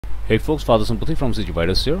Hey folks, Father Sympathy from CG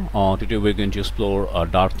Virus here. Today we're going to explore a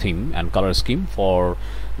dark theme and color scheme for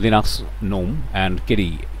Linux Gnome and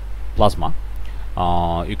KDE Plasma.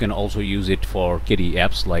 You can also use it for KDE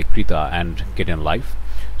apps like Krita and Kdenlive.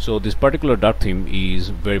 So this particular dark theme is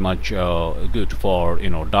very much good for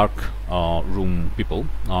dark room people,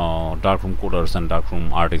 dark room coders and dark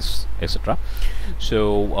room artists, etc.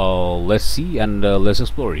 So let's see and let's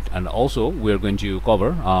explore it. And also we're going to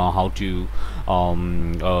cover how to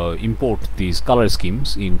import these color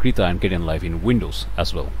schemes in Krita and Kdenlive in Windows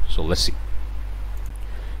as well. So let's see.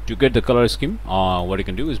 To get the color scheme, what you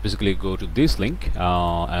can do is basically go to this link,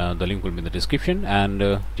 and the link will be in the description,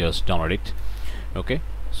 and just download it. Okay,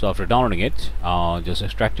 so after downloading it, just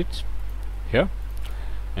extract it here.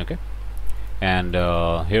 Okay, and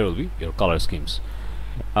here will be your color schemes.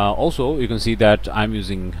 Also, you can see that I'm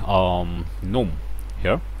using Gnome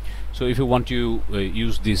here. So if you want to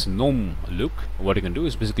use this Gnome look, what you can do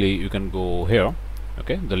is basically you can go here.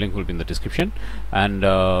 Okay, the link will be in the description, and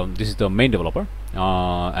this is the main developer,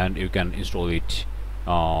 and you can install it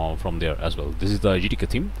from there as well. This is the GTK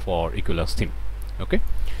theme for Equilux theme. Okay,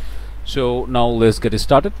 so now let's get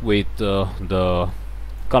started with the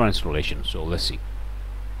color installation. So let's see.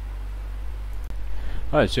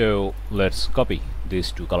 Alright, so let's copy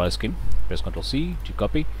this to color scheme. Press Ctrl C to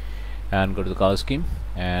copy and go to the color scheme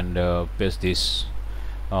and paste this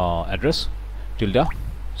address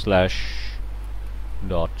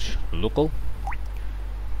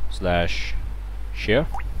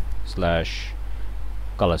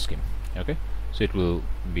 ~.local/share/color scheme. Okay, so it will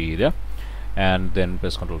be there, and then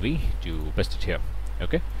press Ctrl V to paste it here.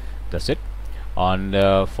 Okay, that's it. And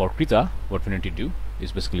for Krita, what we need to do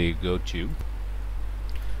is basically go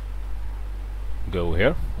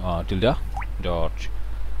here,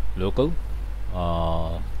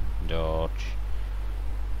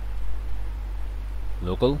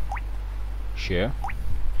 ~.local share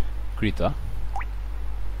Krita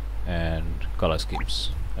and color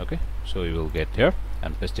schemes. Okay, so you will get here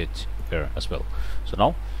and paste it here as well. So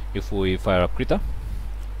now if we fire up Krita,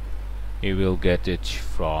 you will get it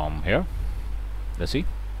from here. Let's see,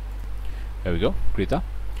 there we go, Krita.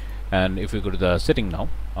 And if we go to the setting now,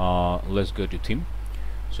 let's go to theme.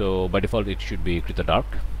 So by default it should be Krita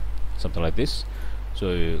dark, something like this. So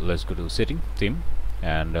let's go to the setting, theme,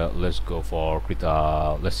 and let's go for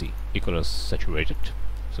Krita, let's see, Equilux saturated,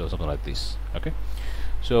 so something like this. Okay,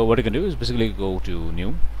 so what you can do is basically go to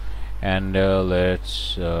new, and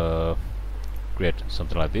let's create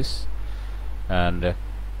something like this, and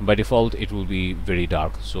by default it will be very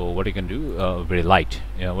dark. So what you can do, very light.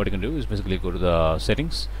 What you can do is basically go to the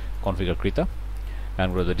settings, configure Krita,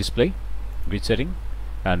 and go to the display, grid setting,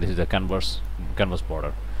 and this is the canvas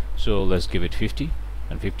border. So let's give it 50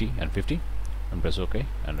 and 50 and 50, and press OK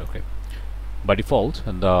and OK. By default,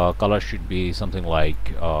 and the color should be something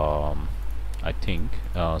like I think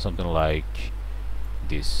something like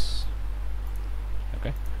this.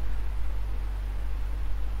 Okay,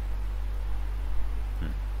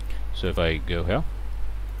 so if I go here,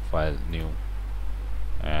 file new,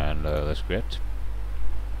 and let's create.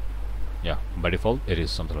 Yeah, by default it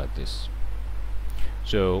is something like this.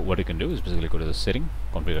 So what you can do is basically go to the setting,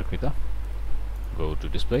 configure Krita, go to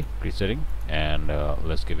display, grid setting, and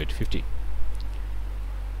let's give it 50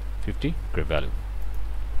 grid value.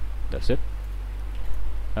 That's it.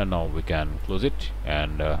 And now we can close it,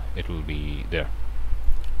 and it will be there.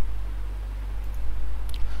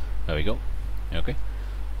 There we go. Okay,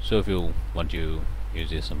 so if you want to use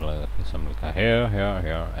this something like here,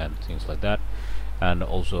 and things like that, and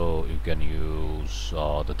also you can use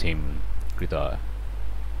the theme Krita.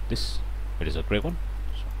 This, it is a great one.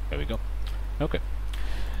 So there we go. Okay,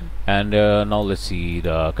 and now let's see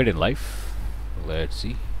the Kdenlive. Let's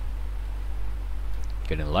see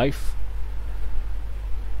Kdenlive,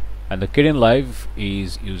 and the Kdenlive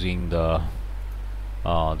is using the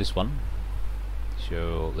this one.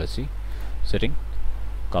 So let's see, setting,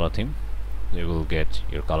 color theme. You will get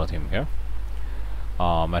your color theme here.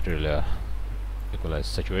 Material Equalize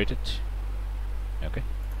saturated. Okay,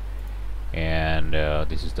 and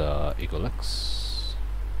this is the Equilux.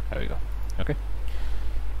 There we go. Okay,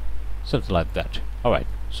 something like that. Alright,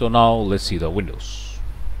 so now let's see the Windows.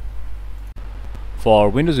 For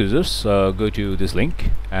Windows users, go to this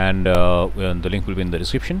link, and the link will be in the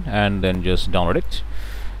description, and then just download it,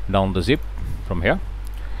 download the zip from here,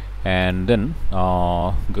 and then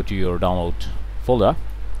go to your download folder,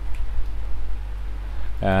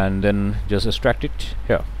 and then just extract it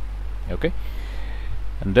here. Okay,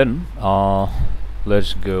 and then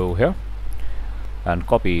let's go here and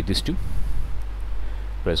copy these two,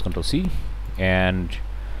 press Ctrl C, and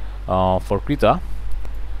for Krita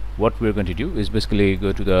what we're going to do is basically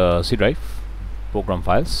go to the C drive, program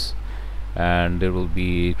files, and there will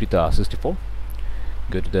be Krita 64.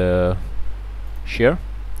 Go to the share,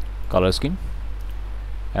 color scheme,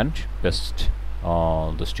 and paste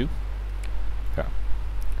those two here.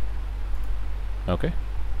 Okay,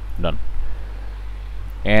 done.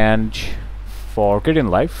 And for KDE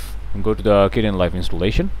Gnome, go to the KDE Gnome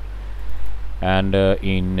installation, and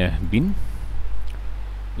in bin,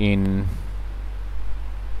 bin,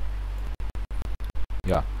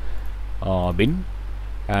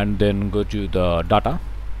 and then go to the data,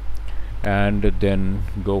 and then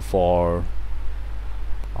go for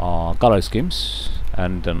color schemes,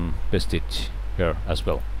 and then paste it here as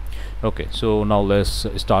well. Okay, so now let's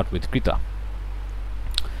start with Krita,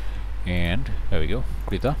 and there we go,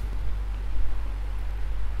 Krita,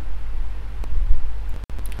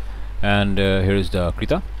 and here is the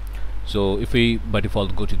Krita. So if we by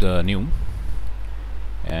default go to the new,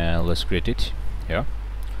 and let's create it here,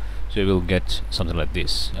 so you will get something like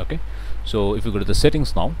this. Okay, so if you go to the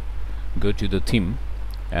settings now, go to the theme,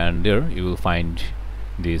 and there you will find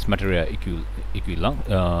this material Equilux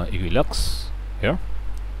here,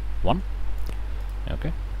 one.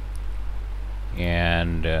 Okay,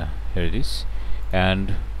 and here it is,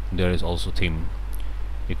 and there is also theme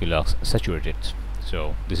Equilux saturated.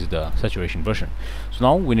 So this is the saturation version. So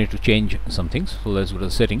now we need to change some things. So let's go to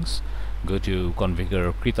the settings, go to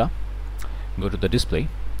configure Krita, go to the display,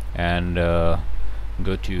 and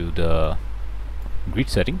go to the grid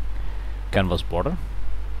setting, canvas border,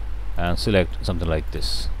 and select something like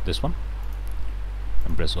this one,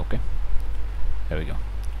 and press OK. There we go.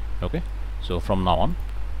 Okay, so from now on,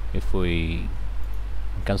 if we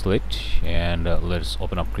cancel it, and let's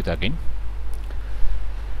open up Krita again,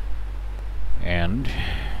 and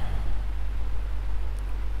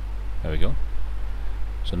there we go.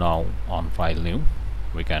 So now on file new,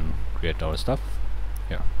 we can create our stuff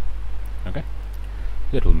here. Okay,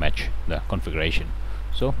 it will match the configuration.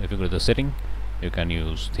 So if you go to the setting, you can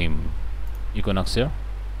use theme Equilux here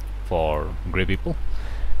for gray people,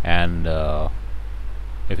 and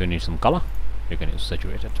if you need some color, you can use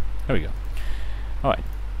saturated. There we go. Alright,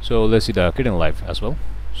 so let's see the KDE Gnome as well.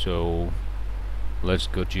 So let's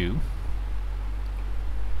go to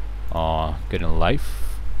KDE Gnome,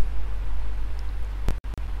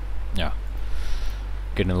 yeah,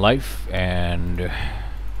 KDE Gnome, and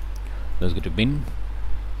let's go to bin,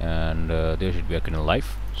 and there should be a KDE Gnome.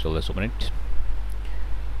 So let's open it,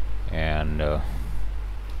 and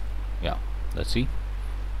yeah, let's see.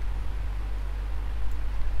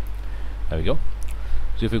 There we go.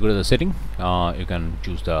 So if you go to the setting, you can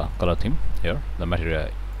choose the color theme here, the material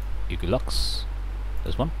Equilux,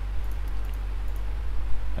 this one.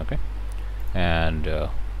 Okay, and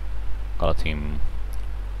color theme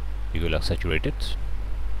Equilux saturated.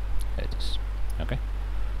 There it is. Okay,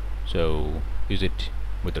 so use it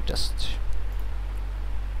with the test.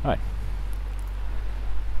 Alright,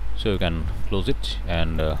 so you can close it,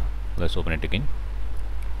 and let's open it again.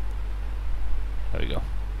 There we go.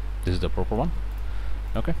 This is the proper one.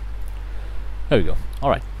 Okay, there we go.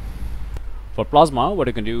 Alright, for Plasma, what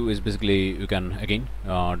you can do is basically you can again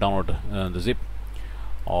download the zip,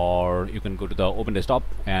 or you can go to the Open Desktop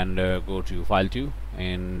and go to File 2,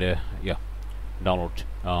 and yeah, download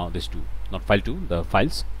this two, not File 2, the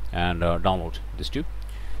files, and download this two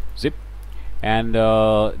zip, and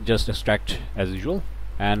just extract as usual,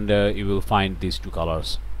 and you will find these two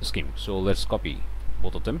colors scheme. So let's copy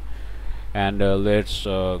both of them, and let's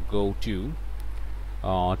go to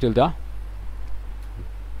tilde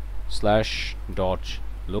slash dot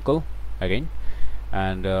local again,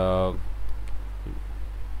 and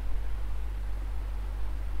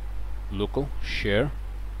local share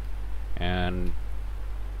and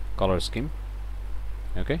color scheme.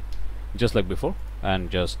 Okay, just like before, and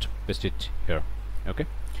just paste it here. Okay,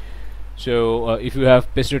 so if you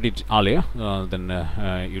have pasted it earlier, then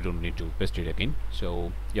you don't need to paste it again.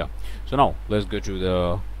 So yeah, so now let's go to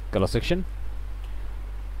the color section,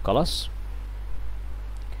 colors,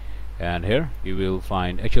 and here you will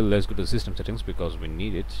find, actually let's go to system settings because we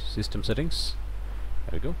need it. System settings,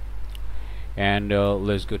 there we go, and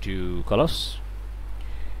let's go to colors,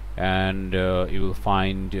 and you will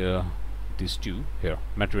find these two here,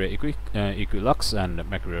 material Equilux and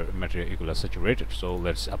material Equilux saturated. So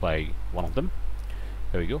let's apply one of them.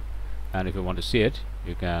 There we go, and if you want to see it,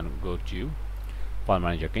 you can go to file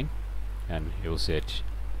manager again, and you will see it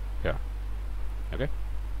here. Okay,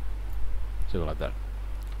 so like that.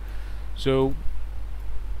 So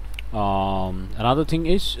another thing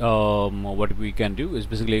is, what we can do is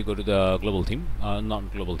basically go to the global theme,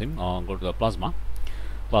 not global theme, go to the plasma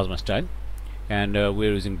style, and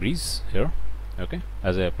we're using breeze here, okay,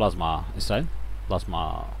 as a plasma style,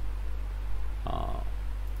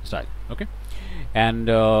 style, okay, and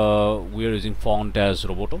we are using font as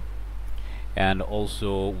Roboto, and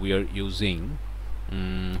also we are using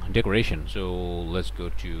decoration. So let's go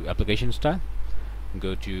to application style,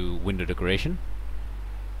 go to window decoration,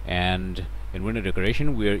 and in window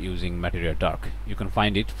decoration we are using Materia Dark. You can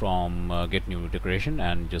find it from get new decoration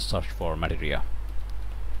and just search for Materia,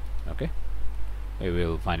 okay, you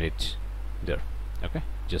will find it there, okay,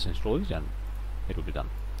 just install it and it will be done.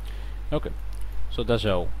 Okay, so that's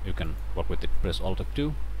how you can work with it. Press Alt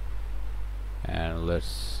F2 and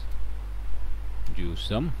let's do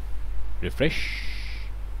some refresh.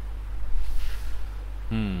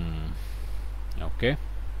 Okay,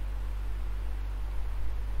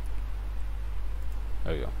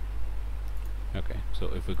 there we go. Okay, so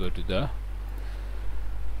if we go to the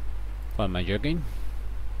file manager again,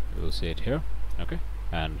 we will see it here, okay,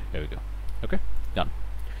 and here we go. Okay, done.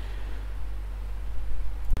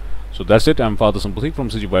 So that's it. I'm Father Simplethi from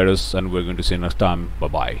CG Virus, and we're going to see you next time. Bye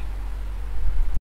bye.